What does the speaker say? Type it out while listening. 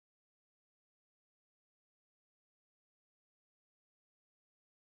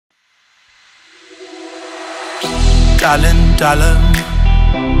darling, darling.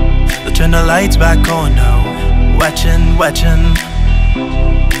 They'll turn the lights back on now. Watching, watching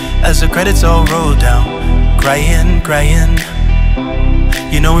as the credits all roll down. Crying, crying.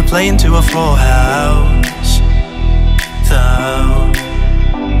 You know we're playing to a full house, though.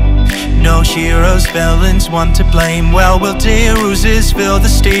 No heroes, villains, one to blame. Well, will dear roses fill the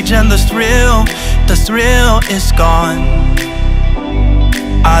stage, and the thrill is gone.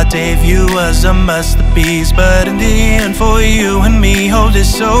 Our debut was a masterpiece, but in the end, for you and me, hold it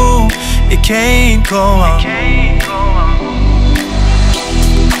so it can't go on.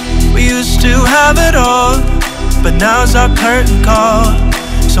 We used to have it all, but now's our curtain call.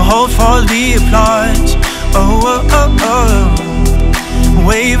 So hold for the applause. Oh, oh, oh, oh.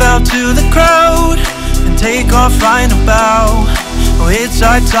 Wave out to the crowd and take our final bow. Oh, it's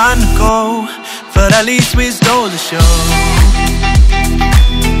our time to go, but at least we stole the show.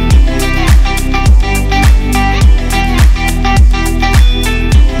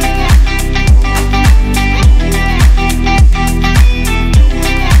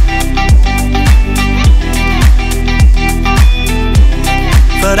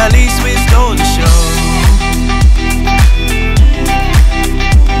 But at least we stole the show.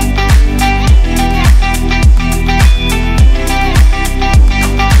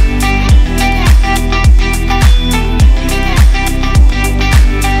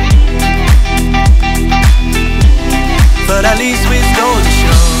 But at least we stole the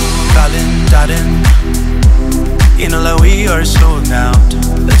show. Darling, darling, you know that we are sold out.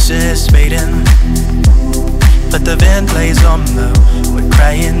 This is fading, but the band plays on though. We're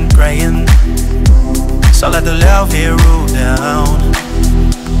crying, crying. So let the love here roll down,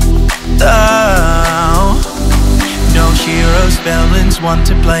 down. No heroes, villains, one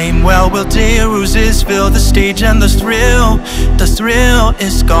to blame. Well, will dear roses fill the stage, and the thrill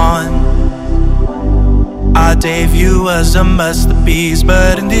is gone. Our debut was a masterpiece,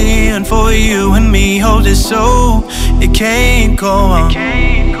 but in the end, for you and me, hold it so it can't go on.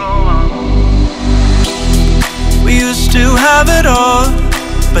 We used to have it all,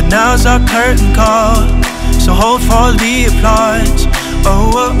 but now's our curtain call. So hold for the applause.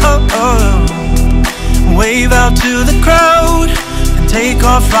 Oh, oh, oh, oh. Wave out to the crowd and take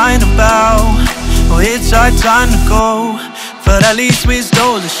our final bow. Oh, it's our time to go, but at least we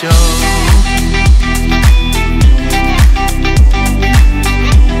stole the show.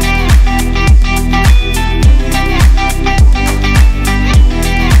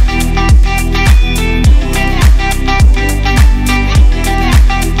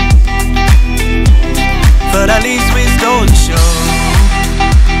 But at least we stole the show.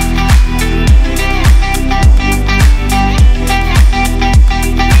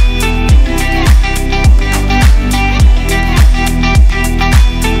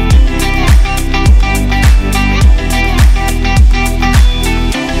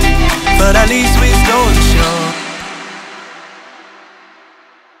 But at least we stole the show.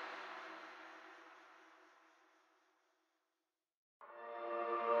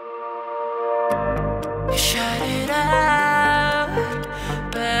 Shut it out,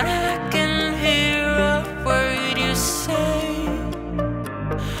 but I can hear a word you say.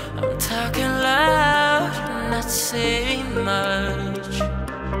 I'm talking loud, not saying much.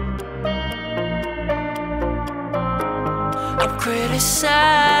 I'm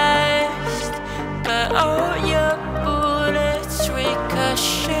criticized, but all your bullets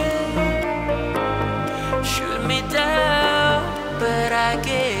ricochet. Shoot me down, but I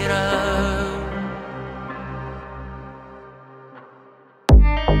get up.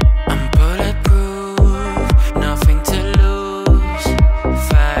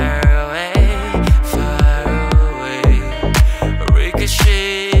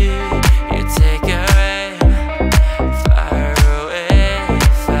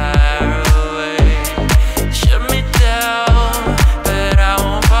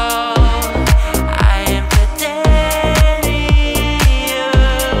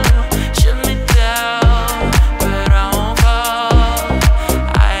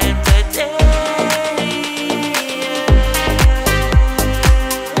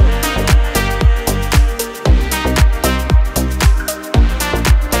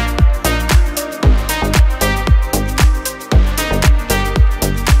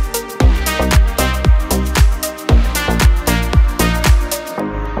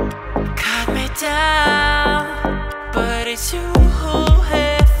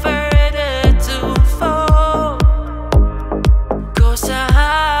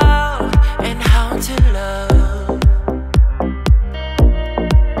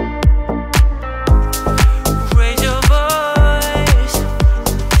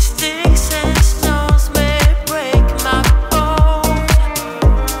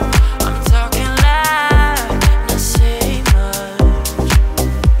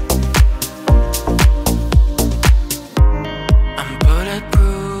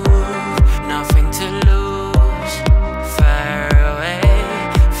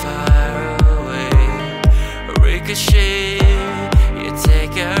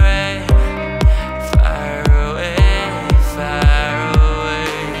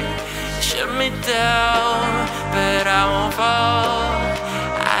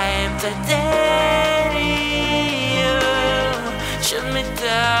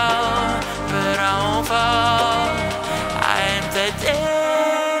 down, but I won't fall. I am the Deli.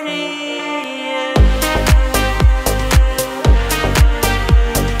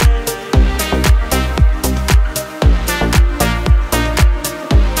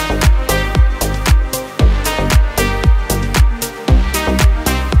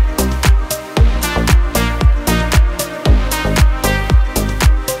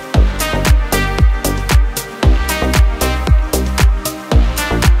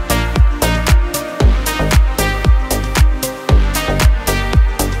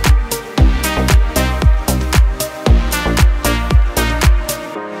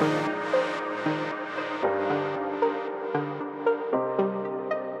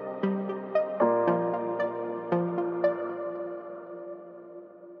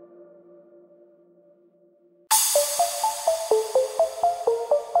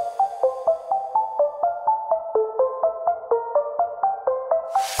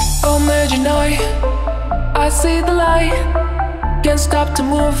 Oh, magic night, I see the light. Can't stop to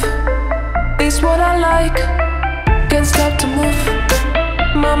move. This what I like. Can't stop to move.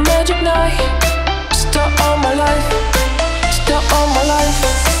 My magic night, start all my life. Start all my life.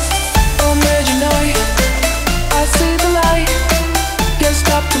 Oh, magic night, I see the light. Can't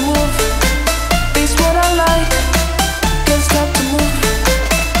stop to move. This what I like. Can't stop to move.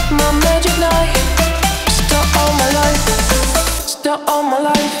 My magic night, start all my life. Start all my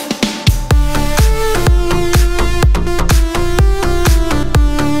life.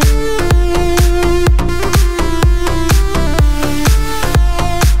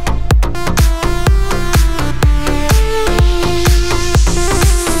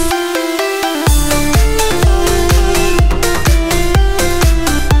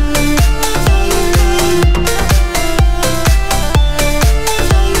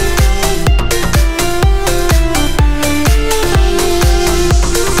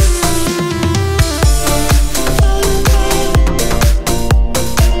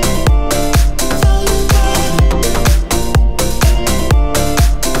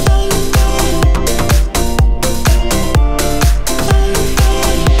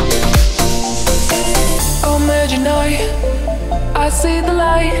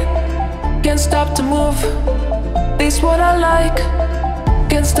 Can't stop to move. This what I like.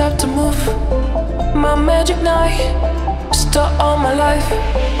 Can't stop to move. My magic night. Start all my life.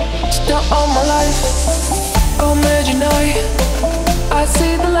 Start all my life. Oh, magic night, I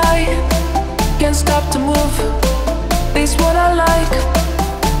see the light. Can't stop to move. This what I like.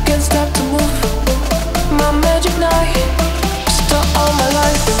 Can't stop to move. My magic night. Start all my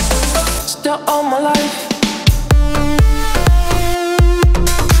life. Start all my life.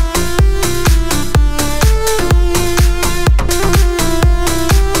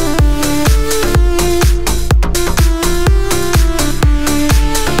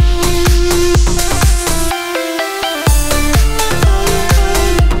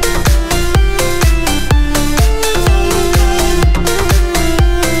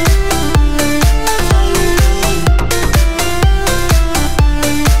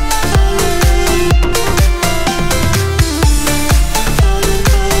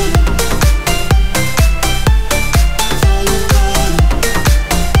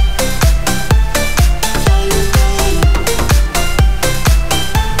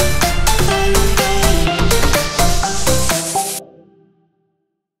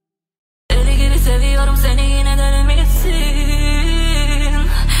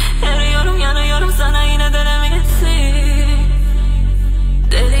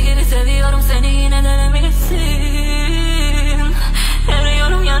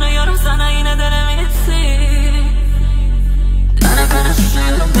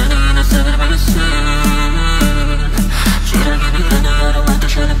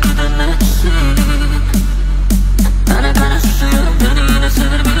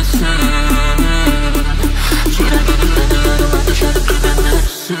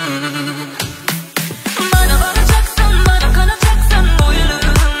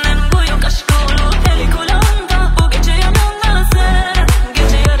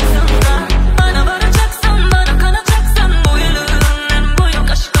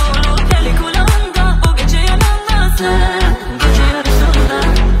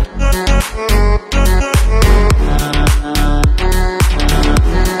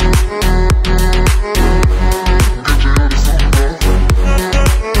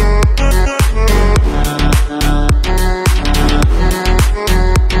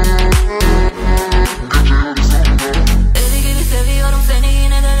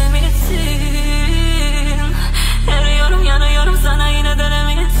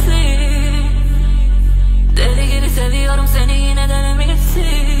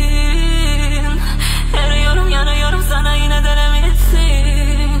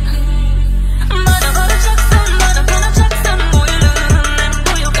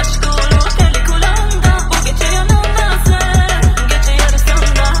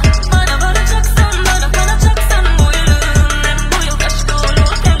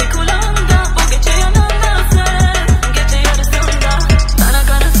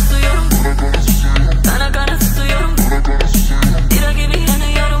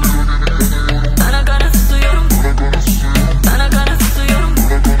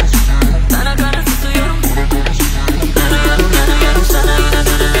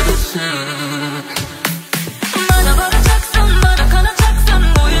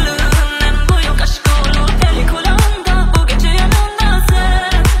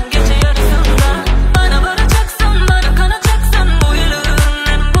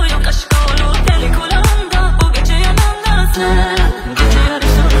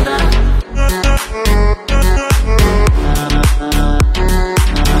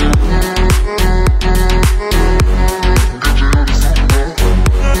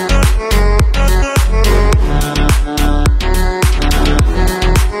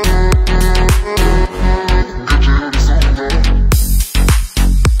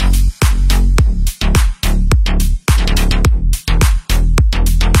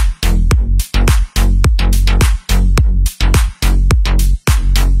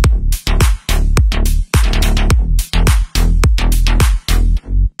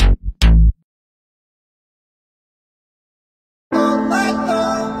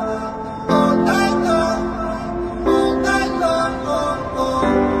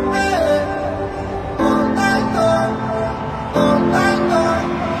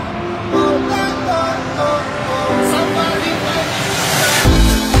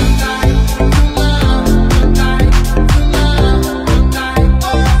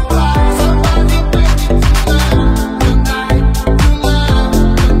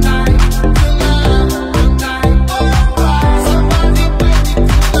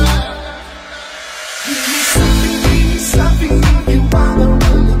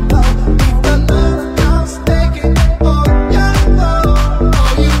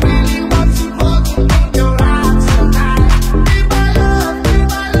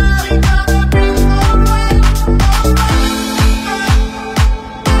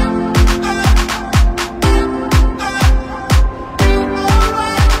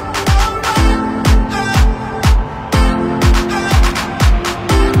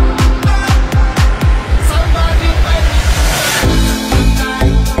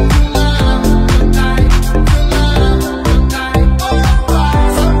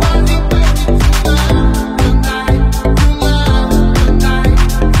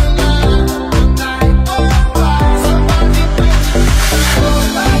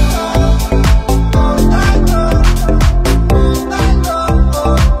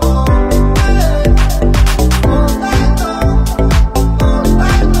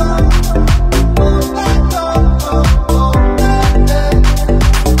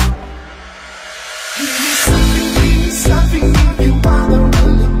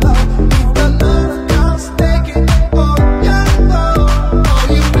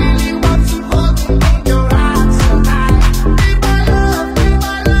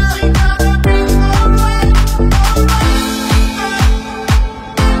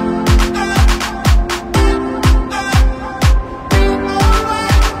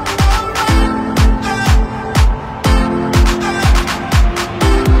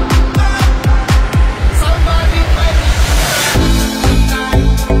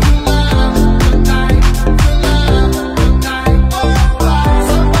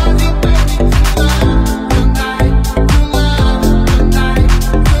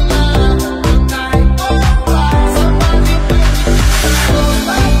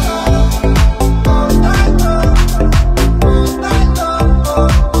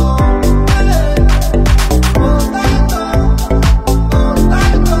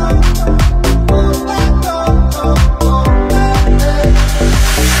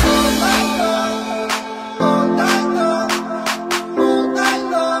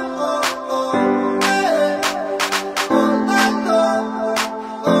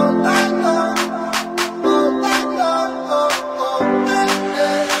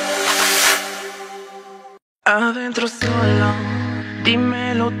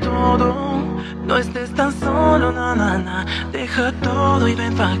 na. Deja todo y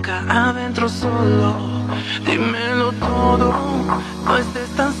ven pa' acá, adentro solo. Dímelo todo, no estés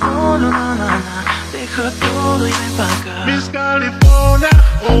tan solo, na. Deja todo y ven pa' acá. Miss California,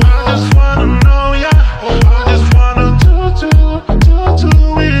 oh, I just wanna know ya. Oh, I just wanna do with you.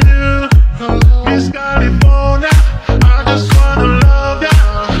 Miss California, I just wanna love ya.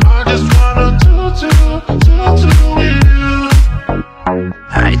 I just wanna do with you.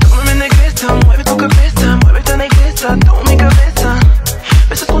 Ay, tómame negresa, mueve tu cabeza, muévete negresa, toma mi cabeza.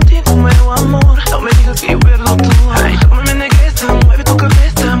 Besas contigo, mero amor, no me digas que yo pierdo tú. Ay, tómame negresa, mueve tu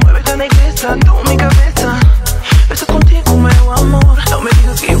cabeza, muévete negresa, toma mi cabeza. Besas contigo, mero amor, no me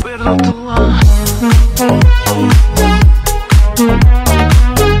digas que yo pierdo tú.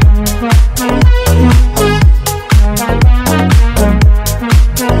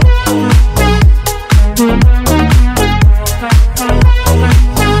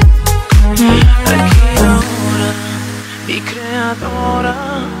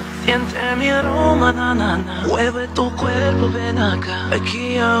 Siente mi aroma, na. Mueve tu cuerpo, ven acá.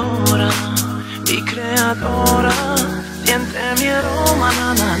 Aquí ahora, mi creadora. Siente mi aroma,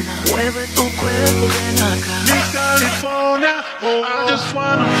 na. Mueve tu cuerpo, ven acá. Miss California, oh, I just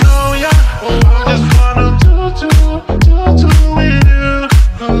wanna know ya. Oh, I just wanna do with you.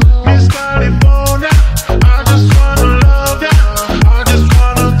 Miss California, I just wanna love ya. I just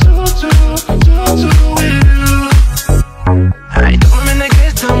wanna do with you. Ay, tómame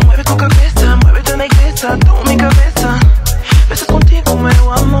negresa, mueve tu cabeza, muévete negresa, toma mi cabeza. Besas contigo,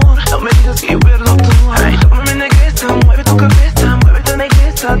 mero amor, no me digas que yo pierdo tú. Ay, tómame negresa, mueve tu cabeza, muévete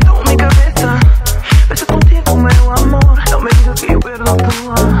negresa, toma mi cabeza. Besas contigo, mero amor, no me digas que yo pierdo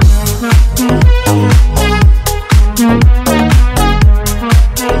tú.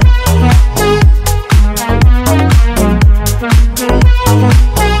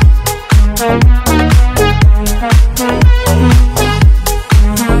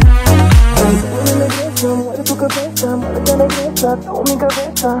 Toma mi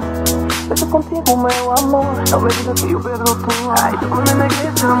cabeza, beso contigo, mero amor, no me digas que yo pierdo tú. Ay, tómame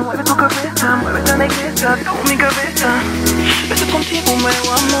negresa, mueve tu cabeza, muévete negresa, toma mi cabeza. Beso contigo,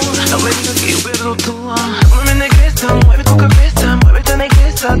 mero amor, no me digas que yo pierdo tú. Tómame negresa, mueve tu cabeza, muévete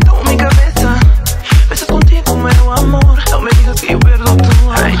negresa, toma mi cabeza. Beso contigo, mero amor, no me digas que yo pierdo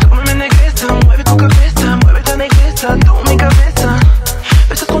tú. Ay, tómame negresa, mueve tu cabeza, muévete negresa, toma mi cabeza.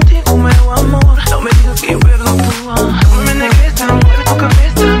 Beso contigo, mero amor, no me digas que yo pierdo tú. Tómame negresa, mueve tu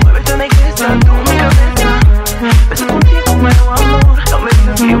cabeza, muévete negresa, toma mi cabeza. Beso contigo, mero amor, no me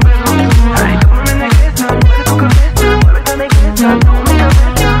digas que yo pierdo tú. Ay, tómame negresa, mueve tu cabeza, muévete negresa, toma mi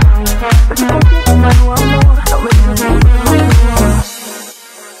cabeza. Beso contigo, mero amor, no me digas que yo pierdo tú.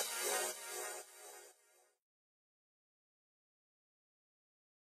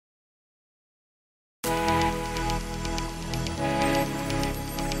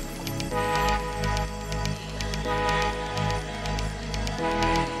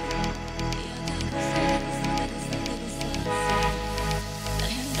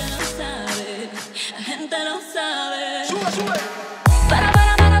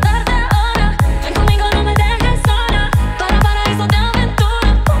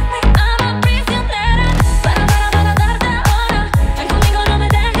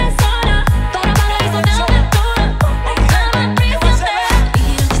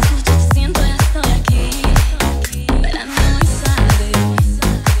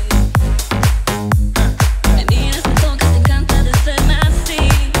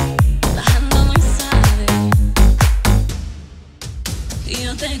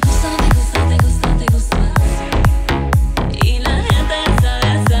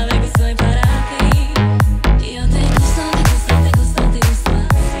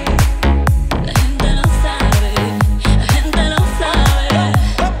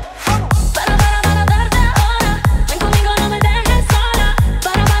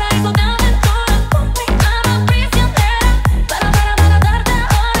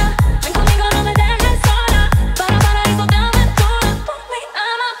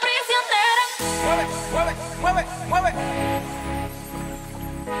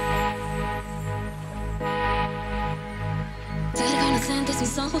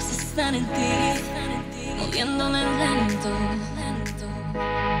 Mis ojos están en ti, moviéndome lento.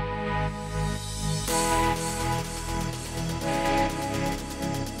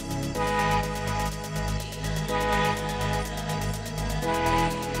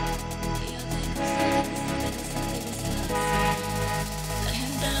 La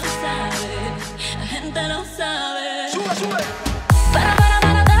gente lo sabe, la gente lo sabe. Sube, sube. Para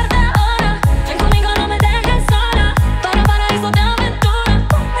darte ahora, ven conmigo, no me dejes sola. Para paraíso de aventura,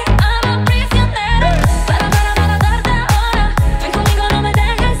 con mi alma prisionera. Para darte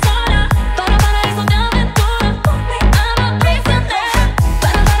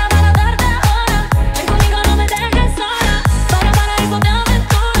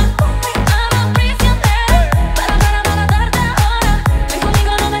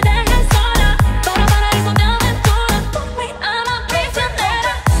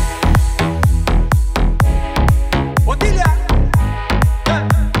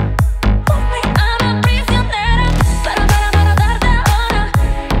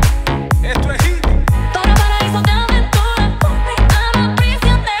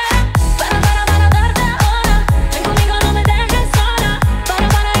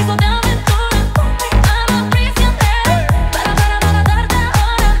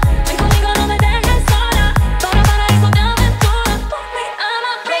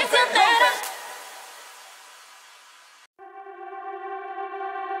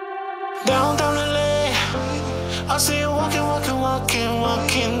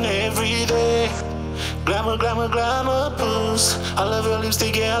walking every day. Glamour, glamour, glamour boost. I love your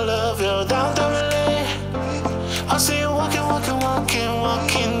lipstick, yeah, I love your downtown LA. I see you walking, walking, walking,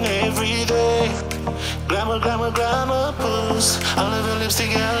 walking every day. Glamour, glamour, glamour boost. I love your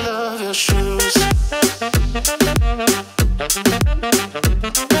lipstick, yeah, I love your shoes.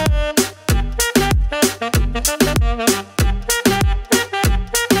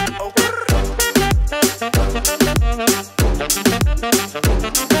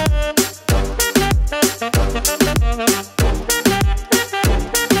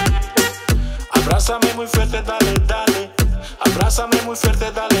 Abrázame muy fuerte, dale, dale. Abrázame muy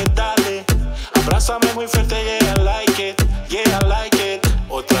fuerte, dale, dale. Abrázame muy fuerte, yeah, I like it, yeah, I like it.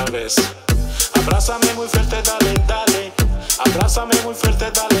 Otra vez. Abrázame muy fuerte, dale, dale. Abrázame muy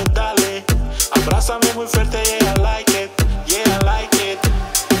fuerte, dale, dale. Abrázame muy fuerte, yeah, I like it, yeah, I like it.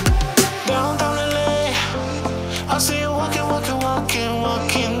 Downtown LA, I see you walking, walking, walking,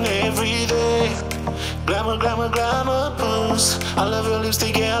 walking every day. Glamour, glamour, glamour boost. I love your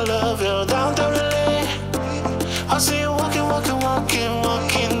lipstick, yeah, I love your downtown LA. I see you walking, walking, walking,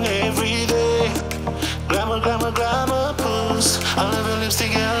 walking every day. Glamour, glamour, glamour boost. I love your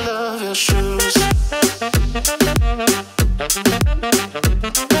lipstick, yeah, I love your shoes.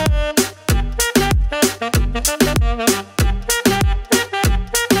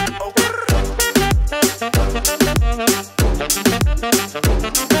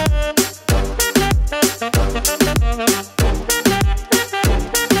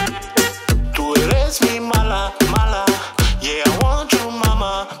 Tú eres mi mala, mala. Yeah, I want you,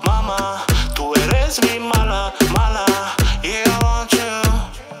 mama, mama. Tú eres mi mala, mala. Yeah, I want you.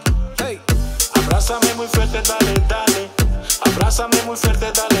 Hey. Abrázame muy fuerte, dale, dale. Abrázame muy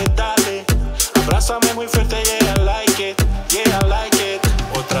fuerte, dale, dale. Abrázame muy fuerte, yeah, I like it, yeah, I like it.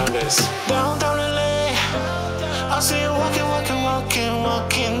 Otra vez. Downtown LA, I see you walking, walking, walking,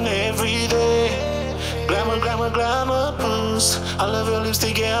 walking every day. Glamour, glamour, glamour boost. I love your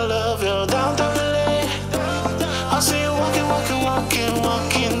lipstick, yeah, I love your downtown